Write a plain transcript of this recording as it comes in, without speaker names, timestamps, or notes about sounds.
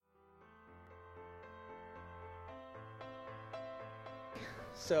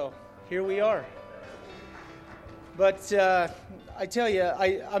So here we are. But I tell you,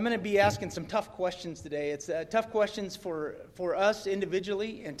 I'm going to be asking some tough questions today. It's tough questions for us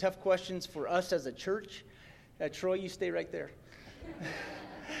individually and tough questions for us as a church. Troy, you stay right there.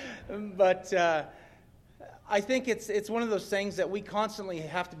 But I think it's one of those things that we constantly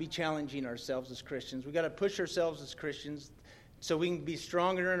have to be challenging ourselves as Christians. We've got to push ourselves as Christians so we can be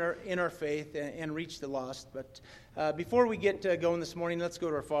stronger in our faith and reach the lost. But before we get going this morning, let's go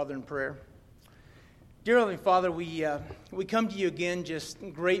to our Father in prayer. Dear Heavenly Father, we come to you again just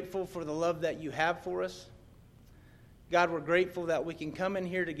grateful for the love that you have for us. God, we're grateful that we can come in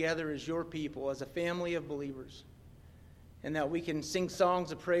here together as your people, as a family of believers, and that we can sing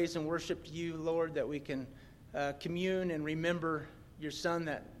songs of praise and worship to you, Lord, that we can commune and remember your Son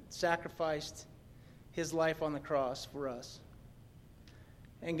that sacrificed his life on the cross for us.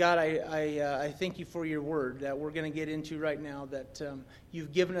 And God, I thank you for your word that we're going to get into right now, that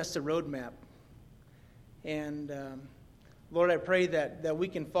you've given us a roadmap. And Lord, I pray that we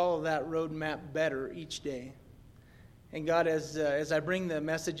can follow that roadmap better each day. And God, as I bring the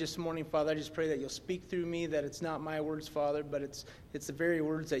message this morning, Father, I just pray that you'll speak through me, that it's not my words, Father, but it's the very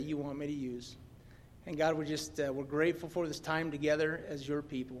words that you want me to use. And God, we're grateful for this time together as your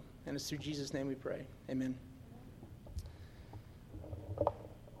people. And it's through Jesus' name we pray. Amen.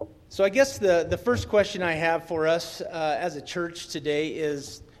 So I guess the first question I have for us as a church today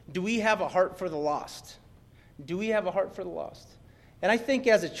is, do we have a heart for the lost? Do we have a heart for the lost? And I think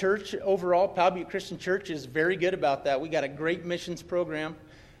as a church, overall, Powell Butte Christian Church is very good about that. We got a great missions program.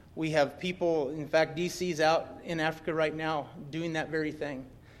 We have people, in fact, DC's out in Africa right now doing that very thing.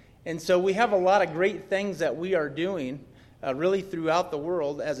 And so we have a lot of great things that we are doing really throughout the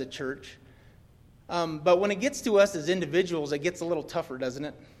world as a church. But when it gets to us as individuals, it gets a little tougher, doesn't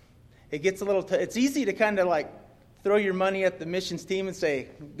it? It gets a little it's easy to kind of like throw your money at the missions team and say,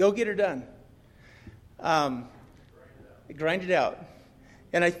 go get her done. Grind it out.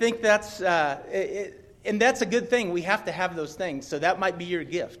 And I think that's and that's a good thing. We have to have those things. So that might be your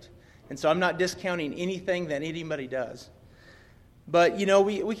gift. And so I'm not discounting anything that anybody does. But, you know,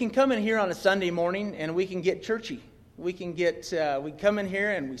 we can come in here on a Sunday morning and we can get churchy. We come in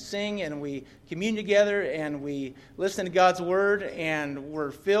here and we sing and we commune together and we listen to God's word and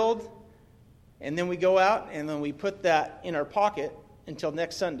we're filled. And then we go out and then we put that in our pocket until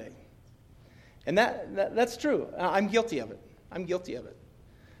next Sunday. And that's true. I'm guilty of it.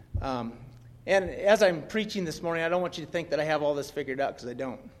 And as I'm preaching this morning, I don't want you to think that I have all this figured out, because I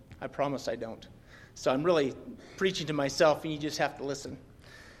don't. I promise I don't. So I'm really preaching to myself, and you just have to listen.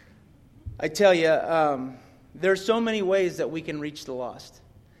 I tell you, there are so many ways that we can reach the lost.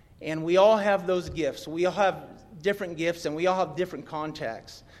 And we all have those gifts. We all have different gifts, and we all have different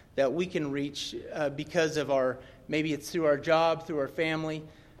contacts that we can reach because of maybe it's through our job, through our family.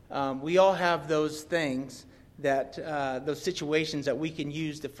 We all have those things, those situations that we can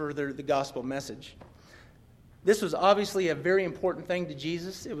use to further the gospel message. This was obviously a very important thing to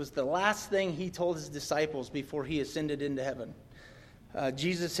Jesus. It was the last thing he told his disciples before he ascended into heaven.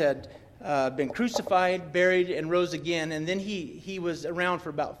 Jesus had been crucified, buried, and rose again, and then he was around for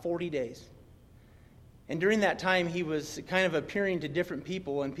about 40 days. And during that time, he was kind of appearing to different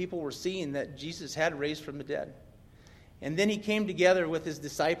people, and people were seeing that Jesus had raised from the dead. And then he came together with his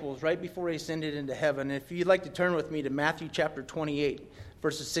disciples right before he ascended into heaven. And if you'd like to turn with me to Matthew chapter 28,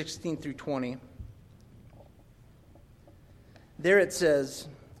 verses 16 through 20. There it says,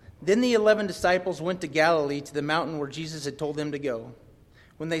 "Then the 11 disciples went to Galilee, to the mountain where Jesus had told them to go.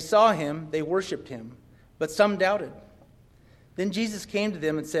 When they saw him, they worshipped him, but some doubted. Then Jesus came to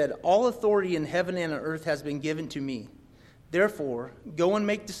them and said, 'All authority in heaven and on earth has been given to me. Therefore, go and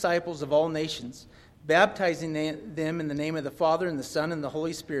make disciples of all nations, baptizing them in the name of the Father and the Son and the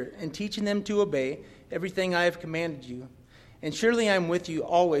Holy Spirit, and teaching them to obey everything I have commanded you. And surely I am with you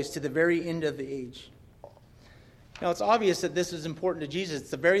always to the very end of the age.'" Now, it's obvious that this is important to Jesus.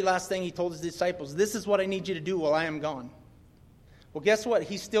 It's the very last thing he told his disciples. This is what I need you to do while I am gone. Well, guess what?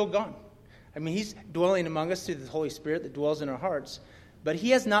 He's still gone. I mean, he's dwelling among us through the Holy Spirit that dwells in our hearts. But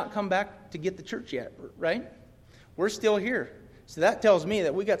he has not come back to get the church yet, right? We're still here. So that tells me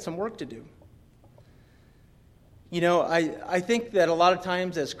that we got some work to do. You know, I think that a lot of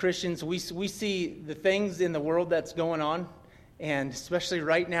times as Christians, we see the things in the world that's going on, and especially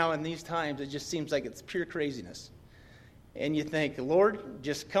right now in these times, it just seems like it's pure craziness. And you think, Lord,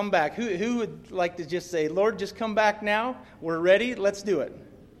 just come back. Who would like to just say, Lord, just come back now? We're ready. Let's do it.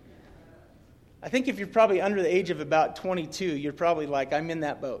 I think if you're probably under the age of about 22, you're probably like, I'm in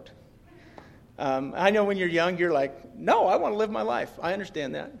that boat. I know when you're young, you're like, no, I want to live my life. I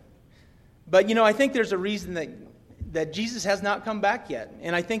understand that. But, you know, I think there's a reason that Jesus has not come back yet.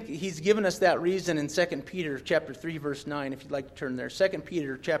 And I think he's given us that reason in 2 Peter chapter 3, verse 9, if you'd like to turn there. 2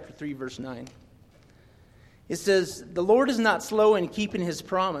 Peter chapter 3, verse 9. It says, "The Lord is not slow in keeping his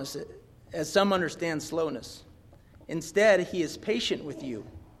promise, as some understand slowness. Instead, he is patient with you,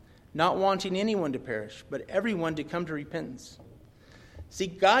 not wanting anyone to perish, but everyone to come to repentance." See,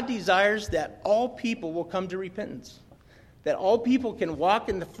 God desires that all people will come to repentance, that all people can walk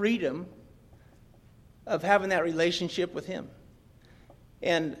in the freedom of having that relationship with him.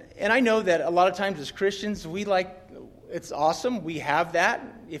 And I know that a lot of times as Christians, it's awesome, we have that.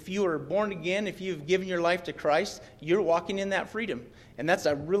 If you are born again, if you've given your life to Christ, you're walking in that freedom. And that's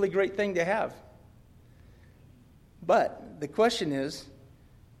a really great thing to have. But the question is,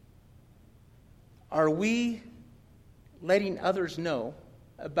 are we letting others know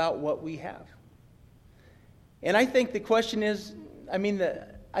about what we have? And I think the question is,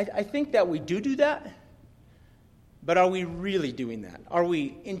 I think that we do that, but are we really doing that? Are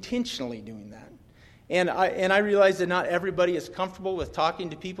we intentionally doing that? And I realize that not everybody is comfortable with talking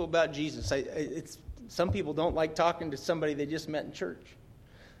to people about Jesus. Some people don't like talking to somebody they just met in church.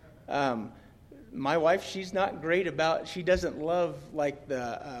 My wife, she's not great she doesn't love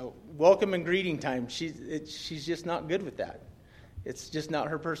the welcome and greeting time. She's just not good with that. It's just not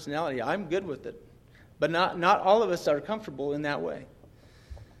her personality. I'm good with it. But not all of us are comfortable in that way.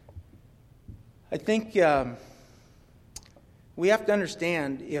 I think we have to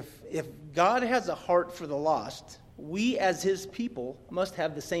understand if God has a heart for the lost, we as his people must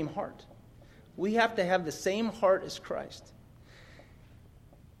have the same heart. We have to have the same heart as Christ.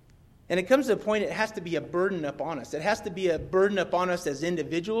 And it comes to a point it has to be a burden upon us. It has to be a burden upon us as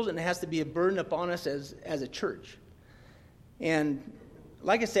individuals, and it has to be a burden upon us as a church. And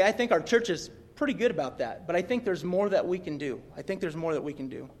like I say, I think our church is pretty good about that, but I think there's more that we can do.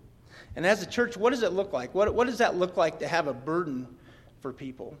 And as a church, what does it look like? What does that look like to have a burden for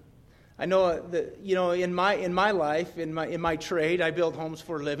people? I know that, in my life, in my trade, I build homes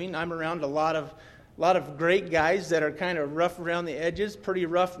for a living. I'm around a lot of great guys that are kind of rough around the edges, pretty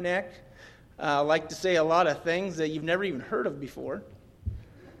roughneck, like to say a lot of things that you've never even heard of before.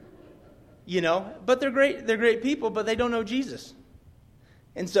 But they're great people, but they don't know Jesus.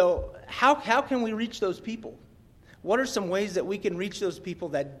 And so how can we reach those people? What are some ways that we can reach those people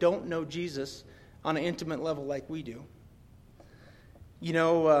that don't know Jesus on an intimate level like we do?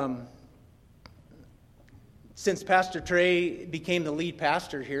 Since Pastor Trey became the lead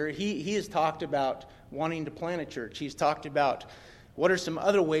pastor here, he has talked about wanting to plant a church. He's talked about what are some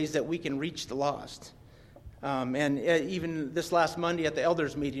other ways that we can reach the lost. And even this last Monday at the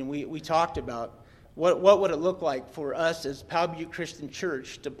elders meeting, we talked about what would it look like for us as Powell Butte Christian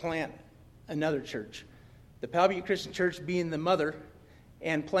Church to plant another church. The Powell Butte Christian Church being the mother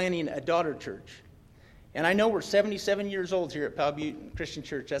and planting a daughter church. And I know we're 77 years old here at Powell Butte Christian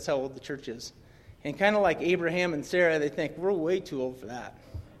Church. That's how old the church is. And kind of like Abraham and Sarah, they think we're way too old for that.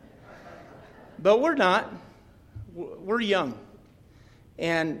 But we're not. We're young.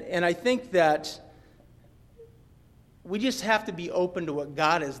 And I think that we just have to be open to what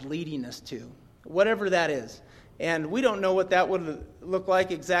God is leading us to, whatever that is. And we don't know what that would look like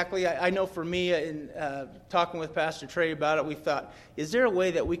exactly. I know for me, in talking with Pastor Trey about it, we thought, is there a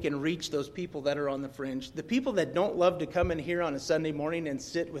way that we can reach those people that are on the fringe? The people that don't love to come in here on a Sunday morning and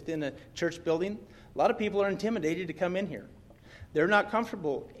sit within a church building, a lot of people are intimidated to come in here. They're not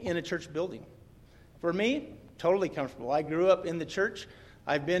comfortable in a church building. For me, totally comfortable. I grew up in the church.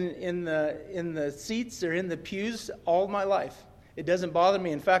 I've been in the seats or in the pews all my life. It doesn't bother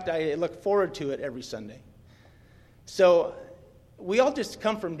me. In fact, I look forward to it every Sunday. So we all just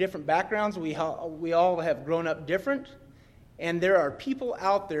come from different backgrounds. We all have grown up different. And there are people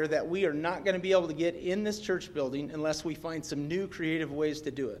out there that we are not going to be able to get in this church building unless we find some new creative ways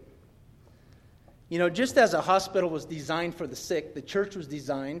to do it. Just as a hospital was designed for the sick, the church was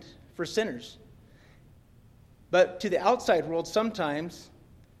designed for sinners. But to the outside world, sometimes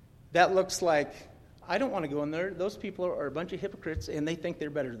that looks like, I don't want to go in there. Those people are a bunch of hypocrites, and they think they're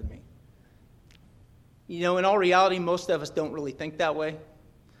better than me. In all reality, most of us don't really think that way.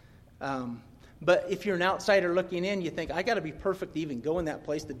 But if you're an outsider looking in, you think, I got to be perfect to even go in that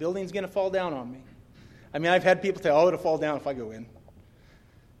place. The building's going to fall down on me. I've had people say, it'll fall down if I go in.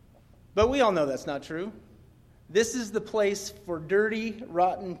 But we all know that's not true. This is the place for dirty,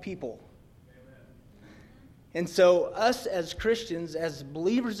 rotten people. And so us as Christians, as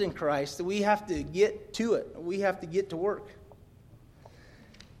believers in Christ, we have to get to it. We have to get to work.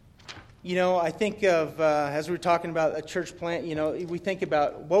 I think of, as we were talking about a church plant, we think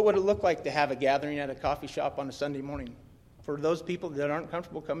about what would it look like to have a gathering at a coffee shop on a Sunday morning for those people that aren't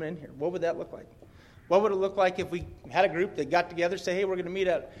comfortable coming in here. What would that look like? What would it look like if we had a group that got together, say, hey, we're going to meet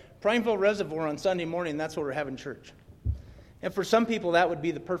at Prineville Reservoir on Sunday morning, and that's where we're having church? And for some people, that would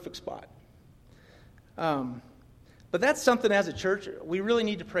be the perfect spot. But that's something as a church we really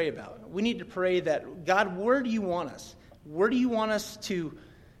need to pray about. We need to pray that, God, where do you want us? Where do you want us to,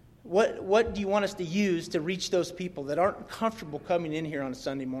 what do you want us to use to reach those people that aren't comfortable coming in here on a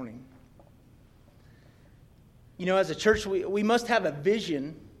Sunday morning? You know, as a church, we must have a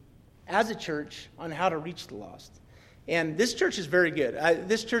vision as a church on how to reach the lost. And this church is very good.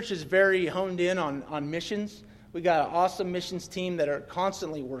 This church is very honed in on missions. We got an awesome missions team that are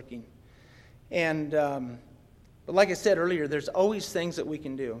constantly working. And but like I said earlier, there's always things that we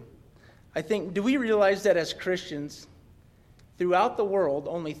can do. I think, do we realize that as Christians, throughout the world,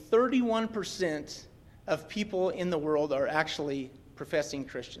 only 31% of people in the world are actually professing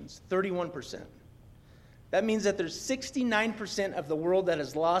Christians? 31%. That means that there's 69% of the world that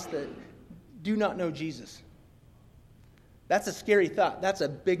is lost that do not know Jesus. That's a scary thought. That's a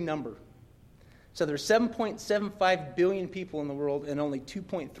big number. So there's 7.75 billion people in the world, and only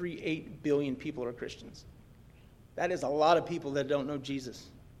 2.38 billion people are Christians. That is a lot of people that don't know Jesus.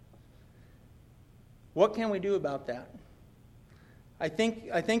 What can we do about that? I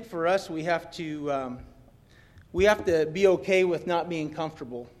think for us we have to be okay with not being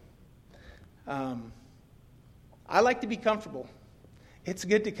comfortable. I like to be comfortable. It's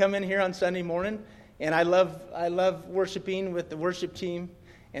good to come in here on Sunday morning, and I love worshiping with the worship team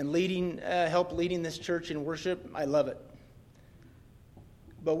and help leading this church in worship. I love it.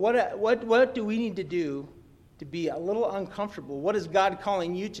 But what do we need to do to be a little uncomfortable? What is God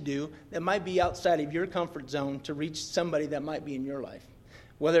calling you to do that might be outside of your comfort zone to reach somebody that might be in your life?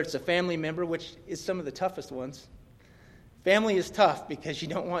 Whether it's a family member, which is some of the toughest ones. Family is tough because you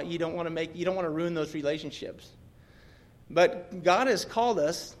don't want to ruin those relationships. But God has called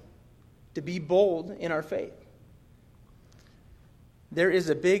us to be bold in our faith. There is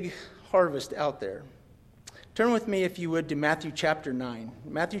a big harvest out there. Turn with me, if you would, to Matthew chapter 9.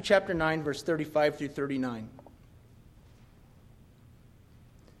 Matthew chapter 9, verse 35 through 39.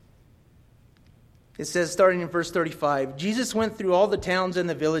 It says, starting in verse 35, Jesus went through all the towns and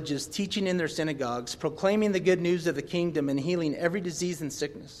the villages, teaching in their synagogues, proclaiming the good news of the kingdom and healing every disease and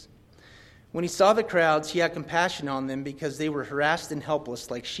sickness. When he saw the crowds, he had compassion on them because they were harassed and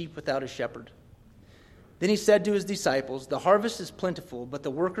helpless like sheep without a shepherd. Then he said to his disciples, the harvest is plentiful, but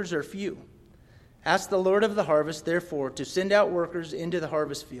the workers are few. Ask the Lord of the harvest, therefore, to send out workers into the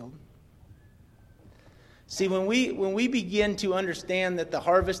harvest field. See, when we begin to understand that the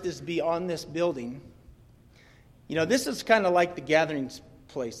harvest is beyond this building, you know, this is kind of like the gathering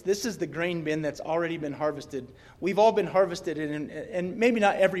place. This is the grain bin that's already been harvested. We've all been harvested, and maybe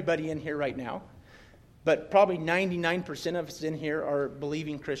not everybody in here right now, but probably 99% of us in here are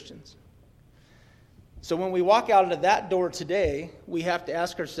believing Christians. So when we walk out of that door today, we have to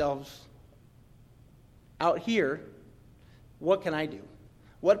ask ourselves, out here, what can I do?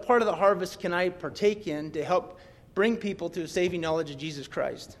 What part of the harvest can I partake in to help bring people to a saving knowledge of Jesus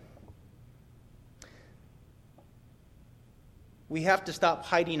Christ? We have to stop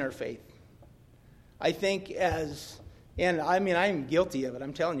hiding our faith. I think I'm guilty of it.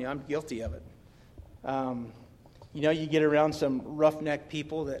 I'm telling you, I'm guilty of it. You get around some roughneck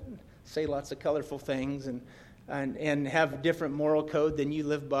people that say lots of colorful things and have a different moral code than you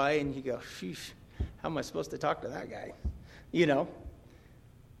live by, and you go, sheesh, how am I supposed to talk to that guy?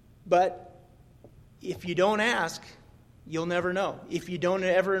 But if you don't ask, you'll never know. If you don't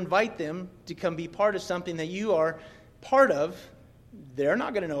ever invite them to come be part of something that you are part of, they're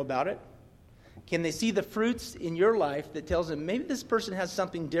not going to know about it. Can they see the fruits in your life that tells them maybe this person has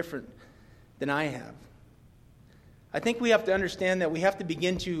something different than I have? I think we have to understand that we have to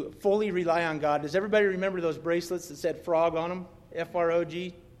begin to fully rely on God. Does everybody remember those bracelets that said frog on them?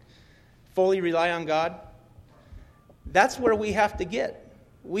 F-R-O-G? Fully rely on God? That's where we have to get.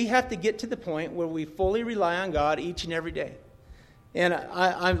 We have to get to the point where we fully rely on God each and every day. And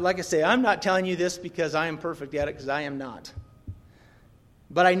I'm like I say, I'm not telling you this because I am perfect at it, because I am not.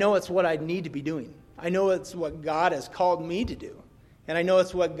 But I know it's what I need to be doing. I know it's what God has called me to do. And I know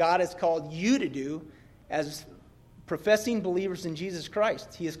it's what God has called you to do as professing believers in Jesus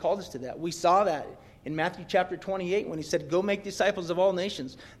Christ. He has called us to that. We saw that in Matthew chapter 28 when he said, go make disciples of all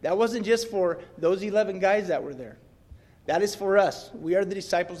nations. That wasn't just for those 11 guys that were there. That is for us. We are the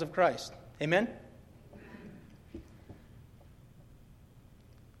disciples of Christ. Amen?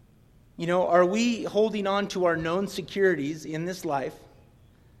 Are we holding on to our known securities in this life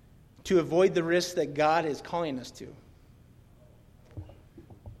to avoid the risks that God is calling us to?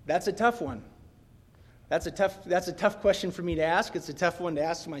 That's a tough one. That's a tough question for me to ask. It's a tough one to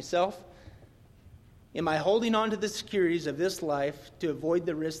ask myself. Am I holding on to the securities of this life to avoid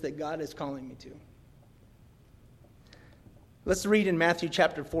the risk that God is calling me to? Let's read in Matthew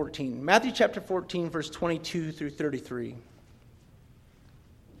chapter 14. Matthew chapter 14, verse 22 through 33.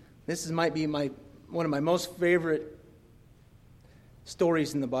 This might be one of my most favorite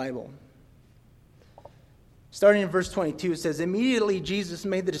stories in the Bible. Starting in verse 22, it says, "Immediately Jesus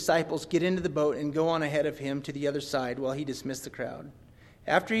made the disciples get into the boat and go on ahead of him to the other side while he dismissed the crowd.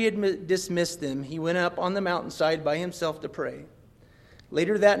 After he had dismissed them, he went up on the mountainside by himself to pray.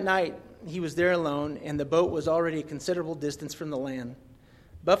 Later that night, he was there alone, and the boat was already a considerable distance from the land,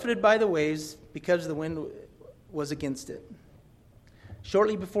 buffeted by the waves because the wind was against it.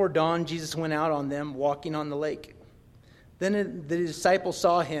 Shortly before dawn, Jesus went out on them, walking on the lake. Then the disciples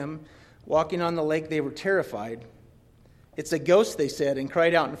saw him walking on the lake. They were terrified. 'It's a ghost,' they said, and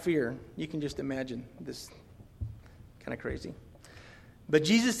cried out in fear." You can just imagine this, kind of crazy. But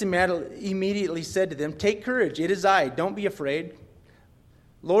Jesus immediately said to them, "Take courage, it is I, don't be afraid."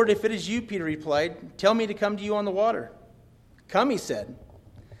 "Lord, if it is you," Peter replied, "tell me to come to you on the water." "Come," he said.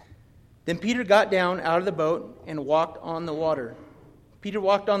 Then Peter got down out of the boat and walked on the water. Peter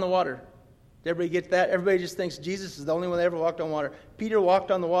walked on the water. Did everybody get that? Everybody just thinks Jesus is the only one that ever walked on water. Peter walked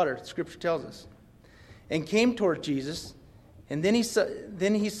on the water, Scripture tells us, and came toward Jesus. And then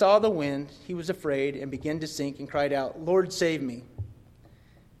he saw the wind. He was afraid and began to sink and cried out, "Lord, save me."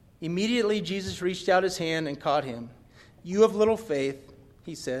 Immediately Jesus reached out his hand and caught him. "You have little faith,"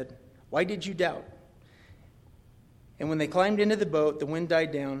 he said, "why did you doubt?" And when they climbed into the boat, the wind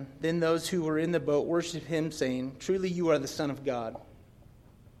died down. Then those who were in the boat worshipped him, saying, "Truly you are the Son of God."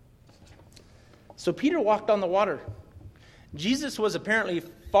 So Peter walked on the water. Jesus was apparently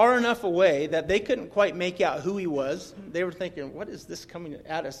far enough away that they couldn't quite make out who he was. They were thinking, what is this coming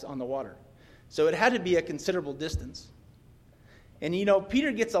at us on the water? So it had to be a considerable distance. And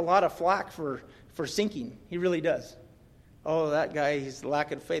Peter gets a lot of flack for sinking. He really does. Oh, that guy, he's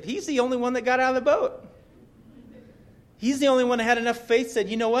lacking faith. He's the only one that got out of the boat. He's the only one that had enough faith, said,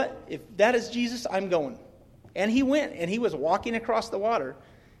 you know what? If that is Jesus, I'm going. And he went, and he was walking across the water.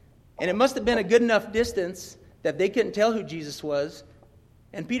 And it must have been a good enough distance that they couldn't tell who Jesus was.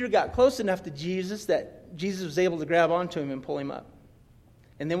 And Peter got close enough to Jesus that Jesus was able to grab onto him and pull him up.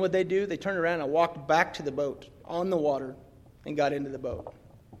 And then what they do, they turned around and walked back to the boat on the water and got into the boat.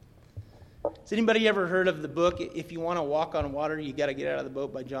 Has anybody ever heard of the book, If You Want to Walk on Water, You Got to Get Out of the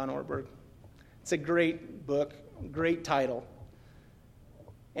Boat by John Ortberg? It's a great book, great title.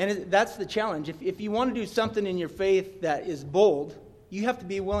 And that's the challenge. If you want to do something in your faith that is bold, you have to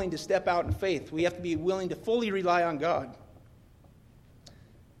be willing to step out in faith. We have to be willing to fully rely on God.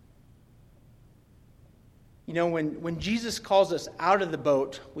 When Jesus calls us out of the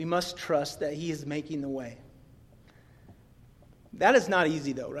boat, we must trust that he is making the way. That is not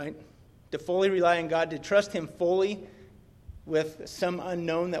easy though, right? To fully rely on God, to trust him fully with some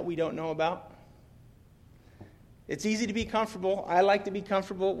unknown that we don't know about. It's easy to be comfortable. I like to be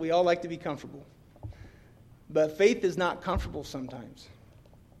comfortable. We all like to be comfortable. But faith is not comfortable sometimes.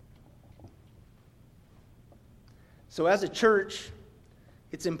 So as a church,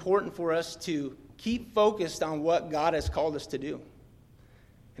 it's important for us to keep focused on what God has called us to do.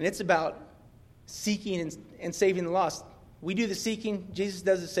 And it's about seeking and saving the lost. We do the seeking, Jesus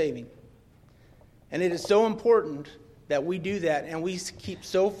does the saving. And it is so important that we do that and we keep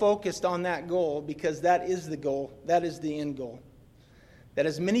so focused on that goal, because that is the goal. That is the end goal. That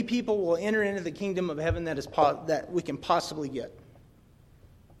as many people will enter into the kingdom of heaven that we can possibly get.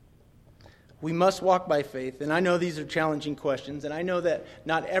 We must walk by faith. And I know these are challenging questions. And I know that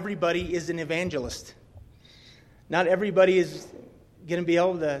not everybody is an evangelist. Not everybody is going to be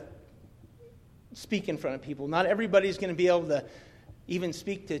able to speak in front of people. Not everybody is going to be able to even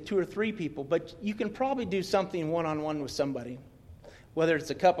speak to 2 or 3 people. But you can probably do something one-on-one with somebody. Whether it's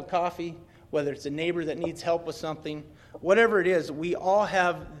a cup of coffee, whether it's a neighbor that needs help with something, whatever it is, we all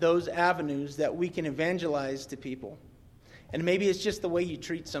have those avenues that we can evangelize to people. And maybe it's just the way you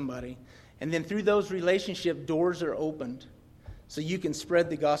treat somebody. And then through those relationships, doors are opened so you can spread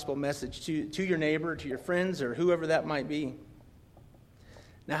the gospel message to your neighbor, to your friends, or whoever that might be.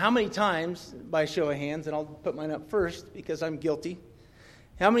 Now, how many times, by show of hands, and I'll put mine up first because I'm guilty,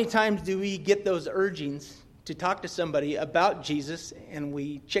 how many times do we get those urgings to talk to somebody about Jesus and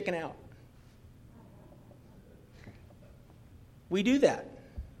we chicken out? We do that.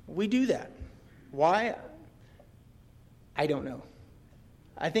 We do that. Why? I don't know.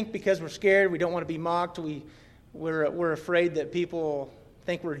 I think because we're scared, we don't want to be mocked, we're afraid that people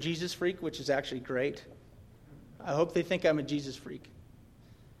think we're a Jesus freak, which is actually great. I hope they think I'm a Jesus freak.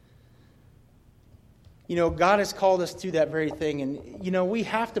 God has called us to that very thing, and we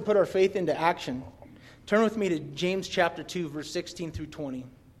have to put our faith into action. Turn with me to James chapter 2, verse 16 through 20.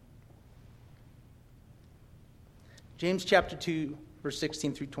 James chapter 2, verse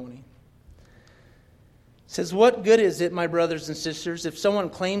 16 through 20. It says, "What good is it, my brothers and sisters, if someone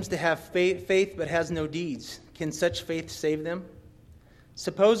claims to have faith but has no deeds? Can such faith save them?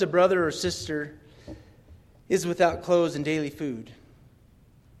 Suppose a brother or sister is without clothes and daily food.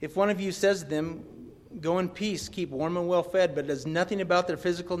 If one of you says to them, 'Go in peace, keep warm and well fed,' but does nothing about their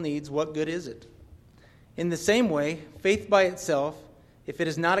physical needs, what good is it? In the same way, faith by itself, if it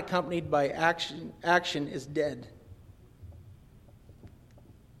is not accompanied by action is dead."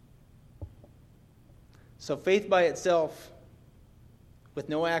 So faith by itself, with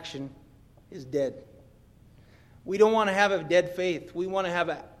no action, is dead. We don't want to have a dead faith. We want to have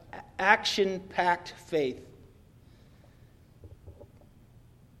an action-packed faith.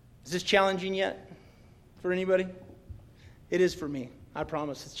 Is this challenging yet for anybody? It is for me. I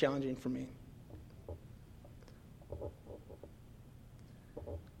promise it's challenging for me.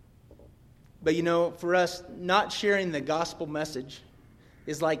 But for us, not sharing the gospel message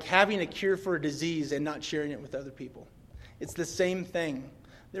is like having a cure for a disease and not sharing it with other people. It's the same thing.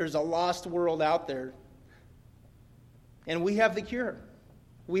 There's a lost world out there. And we have the cure.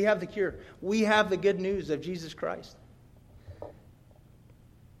 We have the cure. We have the good news of Jesus Christ.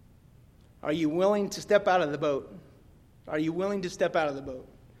 Are you willing to step out of the boat? Are you willing to step out of the boat?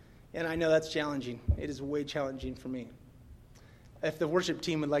 And I know that's challenging. It is way challenging for me. If the worship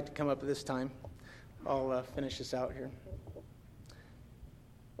team would like to come up at this time, I'll finish this out here.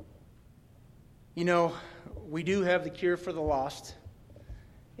 We do have the cure for the lost.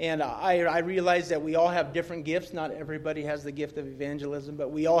 And I realize that we all have different gifts. Not everybody has the gift of evangelism, but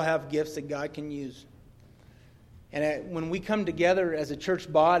we all have gifts that God can use. And when we come together as a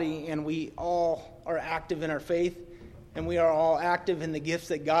church body and we all are active in our faith and we are all active in the gifts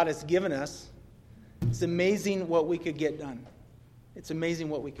that God has given us, it's amazing what we could get done. It's amazing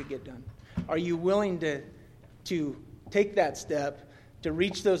what we could get done. Are you willing to take that step to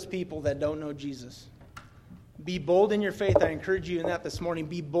reach those people that don't know Jesus? Be bold in your faith. I encourage you in that this morning.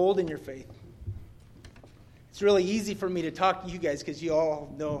 Be bold in your faith. It's really easy for me to talk to you guys because you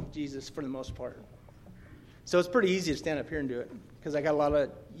all know Jesus for the most part. So it's pretty easy to stand up here and do it because I got a lot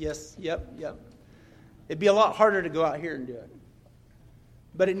of yes, yep. It'd be a lot harder to go out here and do it.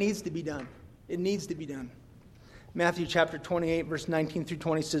 But it needs to be done. It needs to be done. Matthew chapter 28, verse 19 through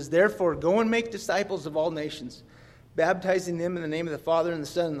 20 says, "Therefore, go and make disciples of all nations, baptizing them in the name of the Father and the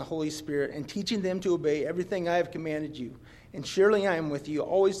Son and the Holy Spirit, and teaching them to obey everything I have commanded you. And surely I am with you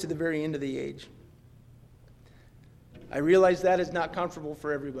always to the very end of the age." I realize that is not comfortable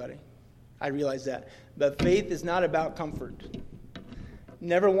for everybody. I realize that. But faith is not about comfort.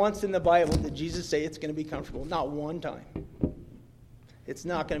 Never once in the Bible did Jesus say it's going to be comfortable. Not one time. It's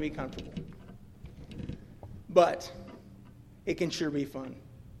not going to be comfortable. But it can sure be fun.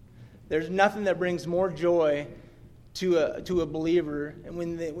 There's nothing that brings more joy to a believer and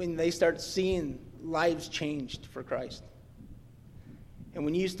when they start seeing lives changed for Christ. And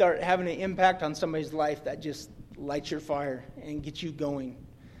when you start having an impact on somebody's life, that just lights your fire and gets you going.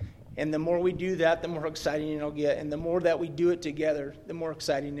 And the more we do that, the more exciting it'll get. And the more that we do it together, the more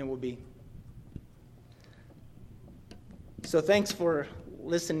exciting it will be. So thanks for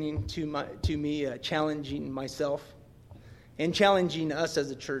listening to me challenging myself and challenging us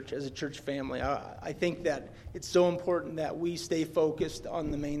as a church family. I think that it's so important that we stay focused on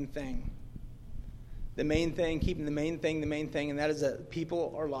the main thing. The main thing, keeping the main thing, and that is that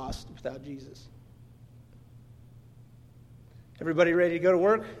people are lost without Jesus. Everybody ready to go to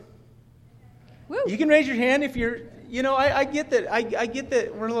work? Woo. You can raise your hand if you're, I get that. I get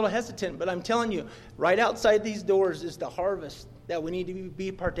that we're a little hesitant, but I'm telling you, right outside these doors is the harvest that we need to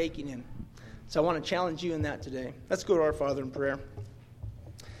be partaking in. So I want to challenge you in that today. Let's go to our Father in prayer.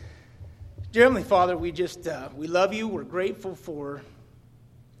 Dear Heavenly Father, we love you. We're grateful for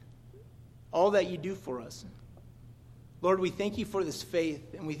all that you do for us. Lord, we thank you for this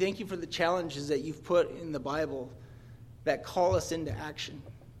faith, and we thank you for the challenges that you've put in the Bible that call us into action.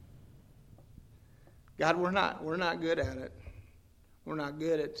 God, we're not good at it. We're not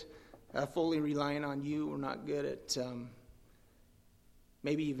good at fully relying on you. We're not good at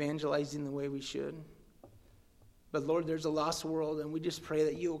maybe evangelizing the way we should. But Lord, there's a lost world, and we just pray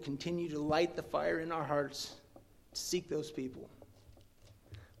that you will continue to light the fire in our hearts to seek those people.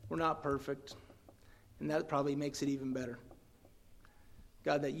 We're not perfect, and that probably makes it even better.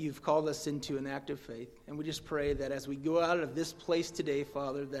 God, that you've called us into an active faith. And we just pray that as we go out of this place today,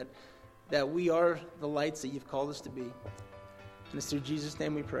 Father, that we are the lights that you've called us to be. And it's through Jesus'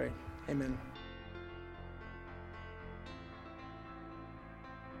 name we pray. Amen.